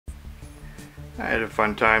I had a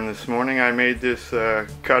fun time this morning. I made this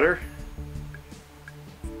cutter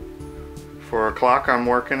for a clock I'm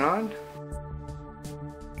working on.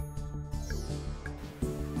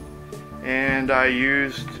 And I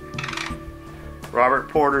used Robert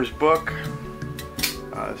Porter's book.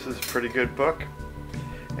 This is a pretty good book.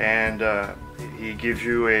 And he gives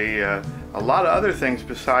you a lot of other things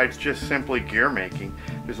besides just simply gear making.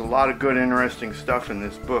 There's a lot of good, interesting stuff in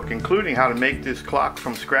this book, including how to make this clock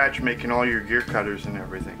from scratch, making all your gear cutters and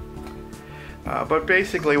everything. But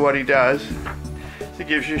basically what he does is he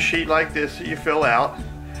gives you a sheet like this that you fill out.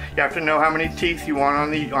 You have to know how many teeth you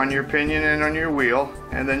want on your pinion and on your wheel,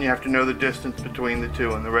 and then you have to know the distance between the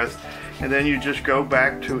two and the rest. And then you just go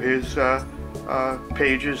back to his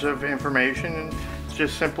pages of information, and it's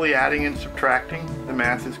just simply adding and subtracting. The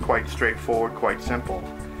math is quite straightforward, quite simple.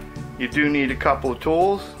 You do need a couple of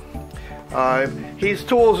tools. His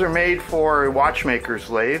tools are made for a watchmaker's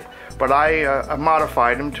lathe, but I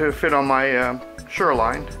modified them to fit on my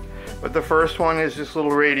Shoreline. But the first one is this little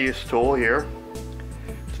radius tool here.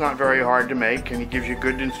 It's not very hard to make, and he gives you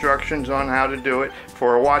good instructions on how to do it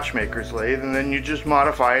for a watchmaker's lathe, and then you just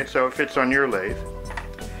modify it so it fits on your lathe.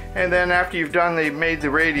 And then after you've made the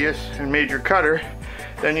radius and made your cutter,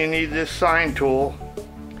 then you need this sine tool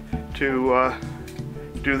to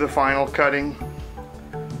do the final cutting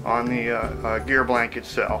on the gear blank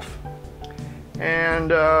itself.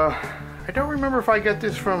 And I don't remember if I got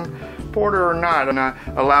this from Porter or not, and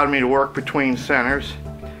allowed me to work between centers.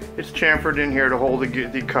 It's chamfered in here to hold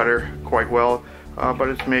the cutter quite well, but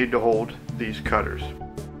it's made to hold these cutters.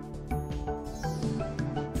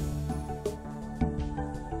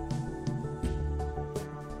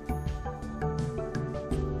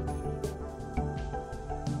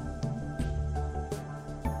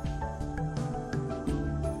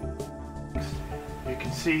 You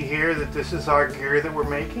can see here that this is our gear that we're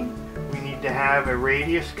making. We need to have a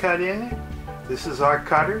radius cut in it. This is our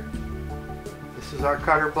cutter. This is our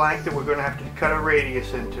cutter blank that we're going to have to cut a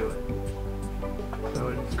radius into it. So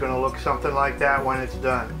it's going to look something like that when it's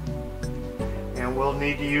done. And we'll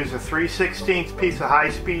need to use a 3/16 piece of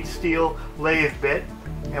high-speed steel lathe bit,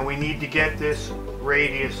 and we need to get this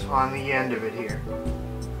radius on the end of it here.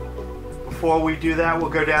 Before we do that, we'll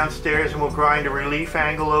go downstairs and we'll grind a relief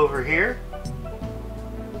angle over here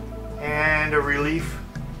and a relief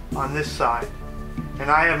on this side. And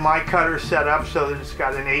I have my cutter set up so that it's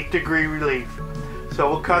got an 8-degree relief. So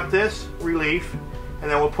we'll cut this relief, and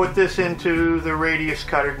then we'll put this into the radius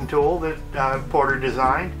cutting tool that Porter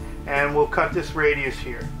designed, and we'll cut this radius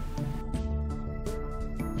here.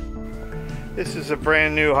 This is a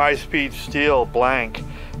brand new high-speed steel blank,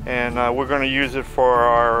 and we're going to use it for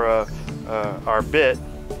our bit.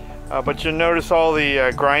 But you'll notice all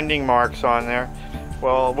the grinding marks on there.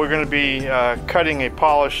 Well, we're going to be cutting a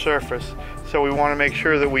polished surface, so we want to make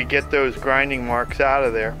sure that we get those grinding marks out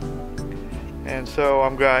of there. And so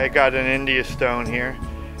I got an India stone here,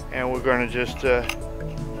 and we're going to just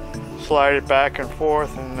slide it back and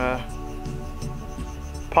forth and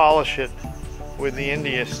polish it with the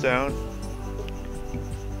India stone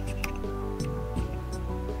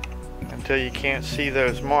until you can't see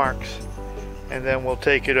those marks. And then we'll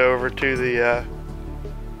take it over to the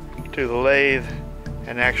lathe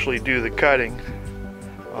and actually do the cutting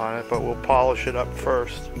on it, but we'll polish it up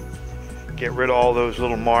first. Get rid of all those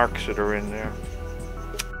little marks that are in there.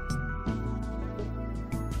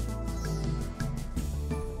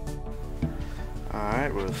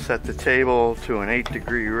 Alright, we'll set the table to an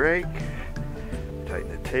 8-degree rake. Tighten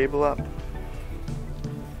the table up.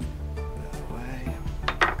 That way.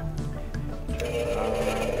 Turn it on.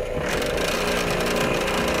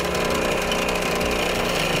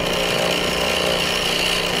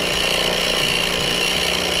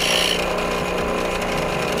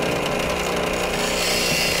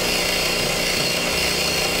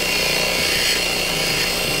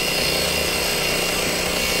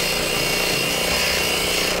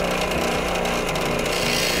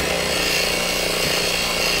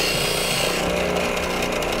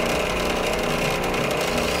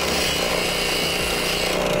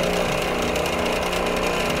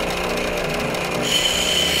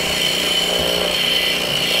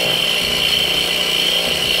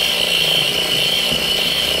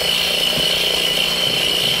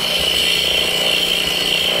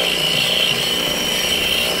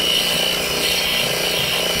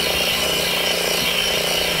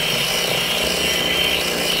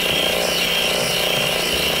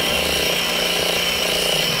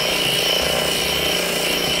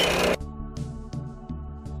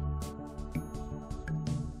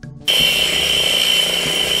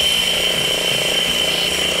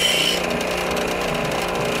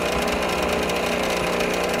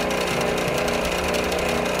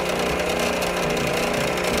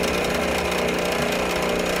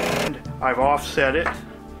 I've offset it.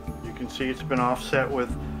 You can see it's been offset with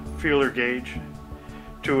feeler gauge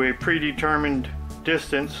to a predetermined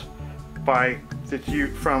distance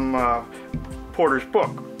from Porter's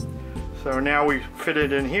book. So now we fit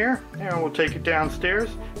it in here, and we'll take it downstairs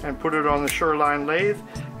and put it on the Shoreline lathe,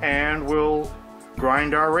 and we'll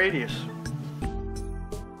grind our radius.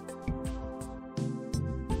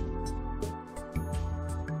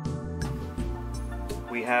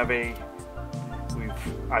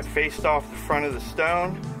 I faced off the front of the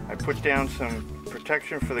stone. I put down some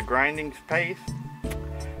protection for the grinding paste.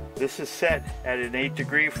 This is set at an 8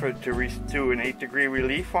 degree to do an 8 degree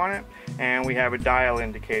relief on it, and we have a dial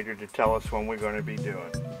indicator to tell us when we're going to be doing.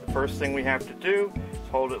 The first thing we have to do is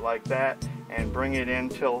hold it like that and bring it in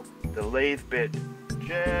till the lathe bit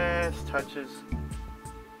just touches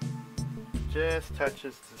the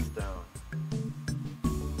stone.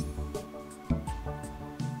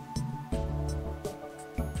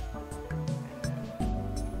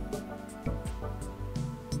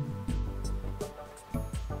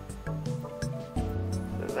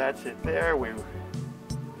 That's it there. We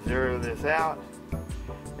zero this out.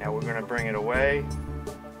 Now we're going to bring it away.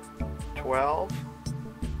 12.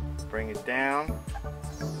 Bring it down.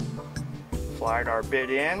 Slide our bit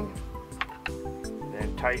in.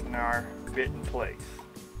 Then tighten our bit in place.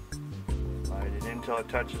 Slide it in until it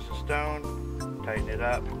touches the stone. Tighten it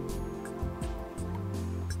up.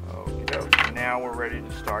 Okay, now we're ready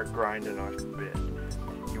to start grinding our bit.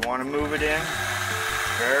 You want to move it in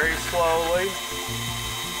very slowly.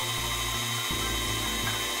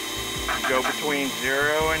 Go between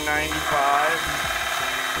 0 and 95.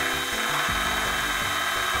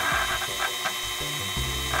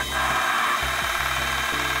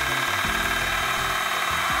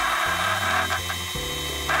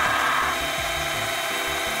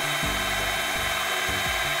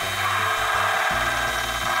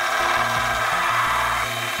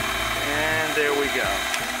 And there we go.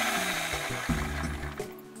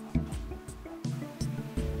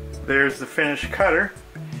 There's the finished cutter.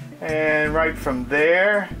 And right from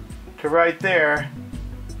there to right there,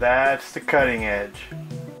 that's the cutting edge.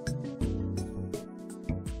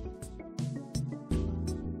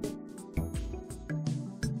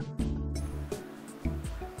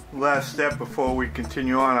 Last step before we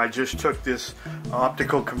continue on, I just took this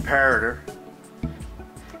optical comparator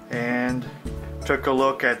and took a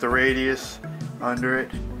look at the radius under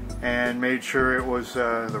it and made sure it was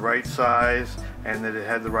the right size and that it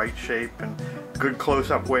had the right shape and good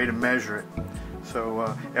close-up way to measure it.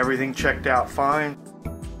 So everything checked out fine.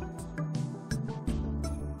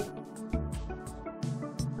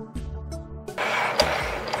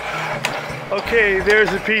 Okay,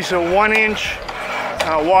 there's a piece of 1-inch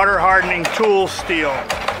water hardening tool steel.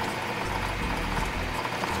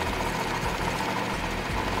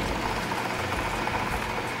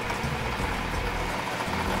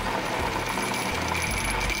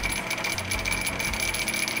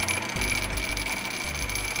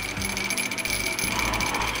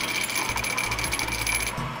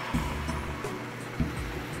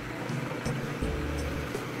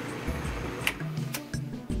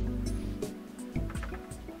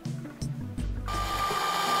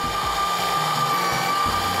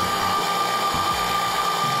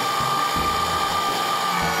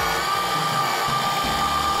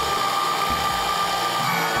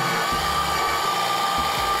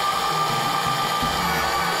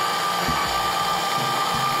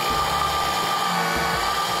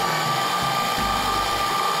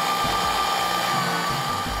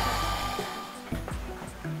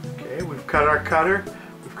 Cut our cutter.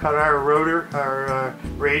 We've cut our rotor, our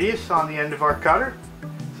radius on the end of our cutter.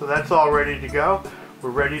 So that's all ready to go.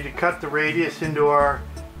 We're ready to cut the radius into our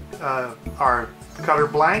cutter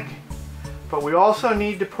blank. But we also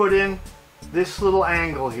need to put in this little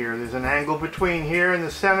angle here. There's an angle between here and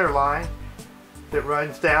the center line that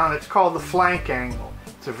runs down. It's called the flank angle.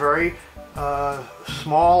 It's a very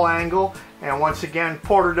small angle, and once again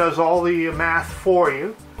Porter does all the math for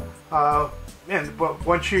you. But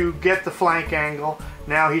once you get the flank angle,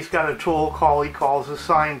 now he's got a tool he calls a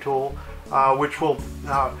sine tool, which will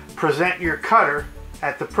present your cutter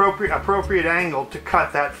at the appropriate angle to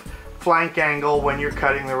cut that flank angle when you're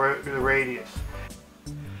cutting the radius.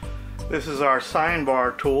 This is our sine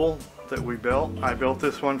bar tool that we built. I built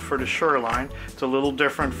this one for the Shoreline. It's a little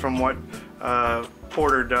different from what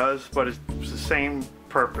Porter does, but it's the same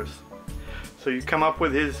purpose. So you come up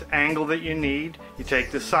with his angle that you need. You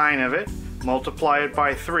take the sine of it, multiply it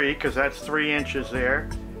by 3, because that's 3 inches there,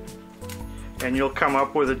 and you'll come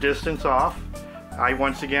up with a distance off.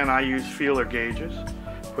 Once again I use feeler gauges.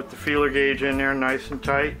 Put the feeler gauge in there nice and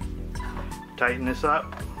tight. Tighten this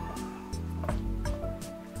up.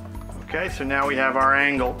 Okay, so now we have our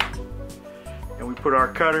angle, and we put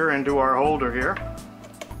our cutter into our holder here.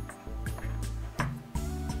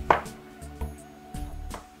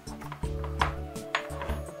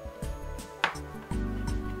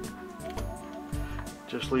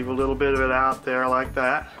 Just leave a little bit of it out there like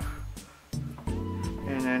that,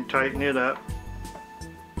 and then tighten it up.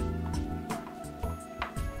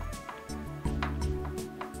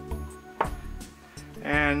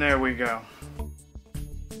 And there we go.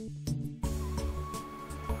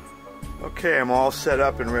 Okay, I'm all set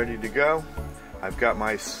up and ready to go. I've got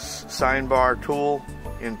my sine bar tool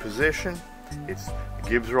in position. The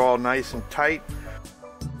gibs are all nice and tight.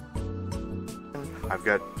 I've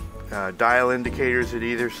got dial indicators at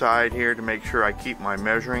either side here to make sure I keep my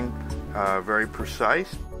measuring very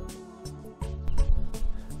precise.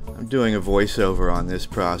 I'm doing a voiceover on this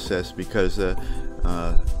process because I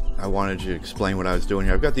wanted to explain what I was doing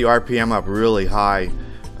here. I've got the RPM up really high,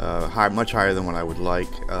 much higher than what I would like,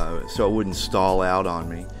 so it wouldn't stall out on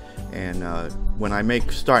me. And when I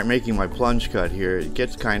start making my plunge cut here, it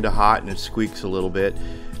gets kind of hot and it squeaks a little bit.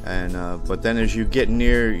 And but then as you get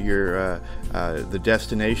near your the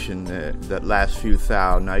destination, that last few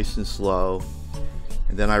thou, nice and slow.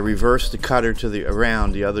 And then I reversed the cutter to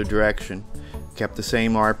around the other direction, kept the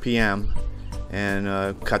same RPM,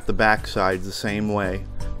 and cut the back sides the same way.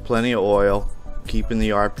 Plenty of oil, keeping the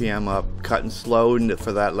RPM up, cutting slow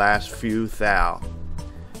for that last few thou.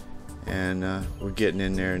 And we're getting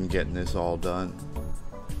in there and getting this all done.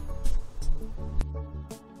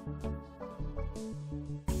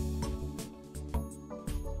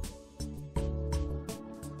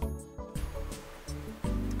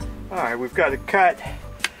 Alright, we've got it cut.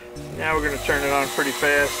 Now we're going to turn it on pretty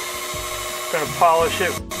fast. Going to polish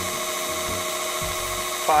it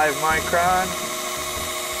 5 micron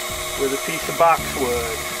with a piece of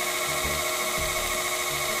boxwood.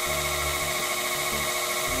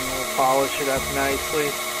 And we'll polish it up nicely.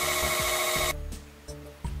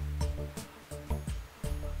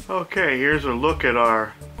 Okay, here's a look at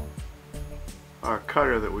our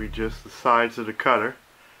cutter that the sides of the cutter.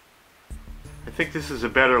 I think this is a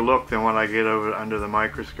better look than when I get under the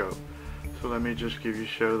microscope. So let me just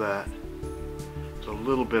show that. It's a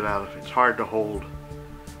little bit out of it. It's hard to hold.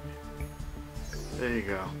 There you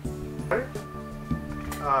go.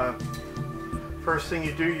 First thing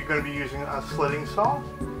you do, you're going to be using a slitting saw.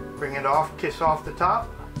 Bring it off, kiss off the top.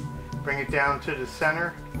 Bring it down to the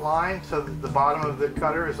center line so that the bottom of the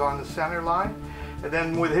cutter is on the center line. And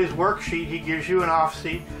then with his worksheet, he gives you an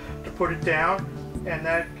offset to put it down. And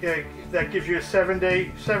that gives you a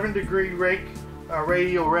 7-degree rake,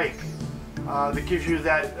 radial rake. That gives you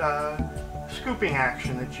that scooping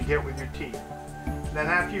action that you get with your teeth. Then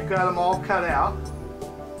after you've got them all cut out,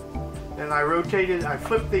 then I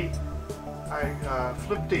flipped the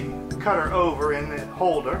cutter over in the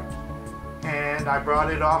holder, and I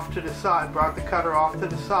brought it off to the side, brought the cutter off to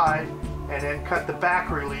the side, and then cut the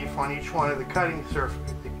back relief on each one of the cutting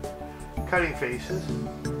faces.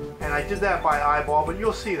 And I did that by eyeball, but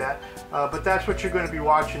you'll see that. But that's what you're going to be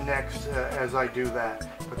watching next as I do that.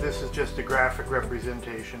 But this is just a graphic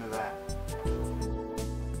representation of that.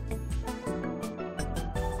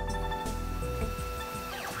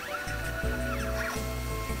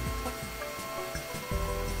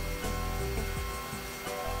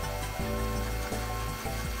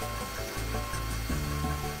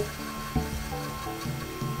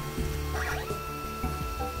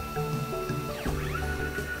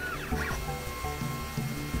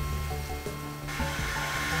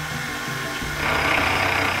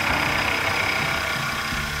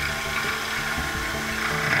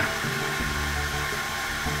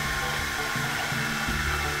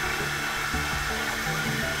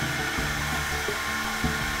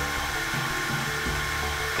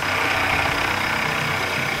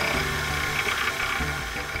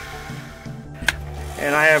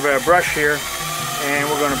 And I have a brush here, and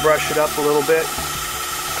we're going to brush it up a little bit,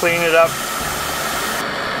 clean it up.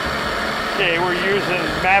 Okay, we're using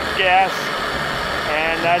MAP gas,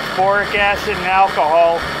 and that's boric acid and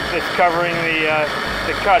alcohol that's covering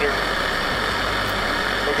the cutter.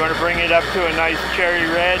 We're going to bring it up to a nice cherry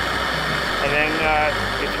red, and then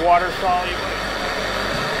it's water soluble.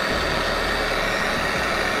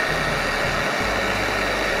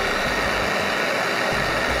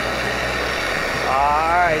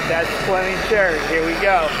 Alright, that's plenty cherry. Here we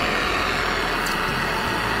go.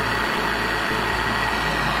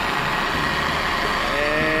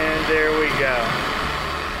 And there we go.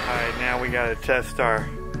 Alright, now we got to test our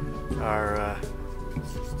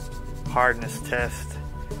hardness test,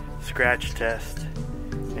 scratch test.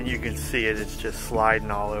 And you can see it's just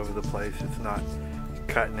sliding all over the place. It's not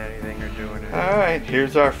cutting anything or doing anything. Alright,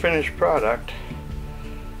 here's our finished product.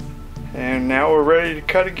 And now we're ready to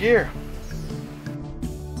cut a gear.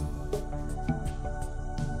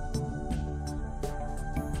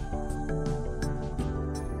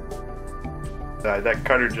 That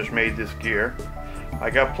cutter just made this gear. I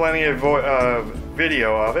got plenty of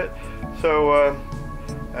video of it, so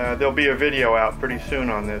there'll be a video out pretty soon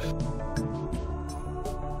on this.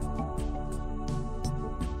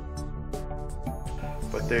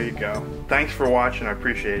 But there you go. Thanks for watching. I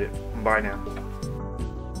appreciate it. Bye now.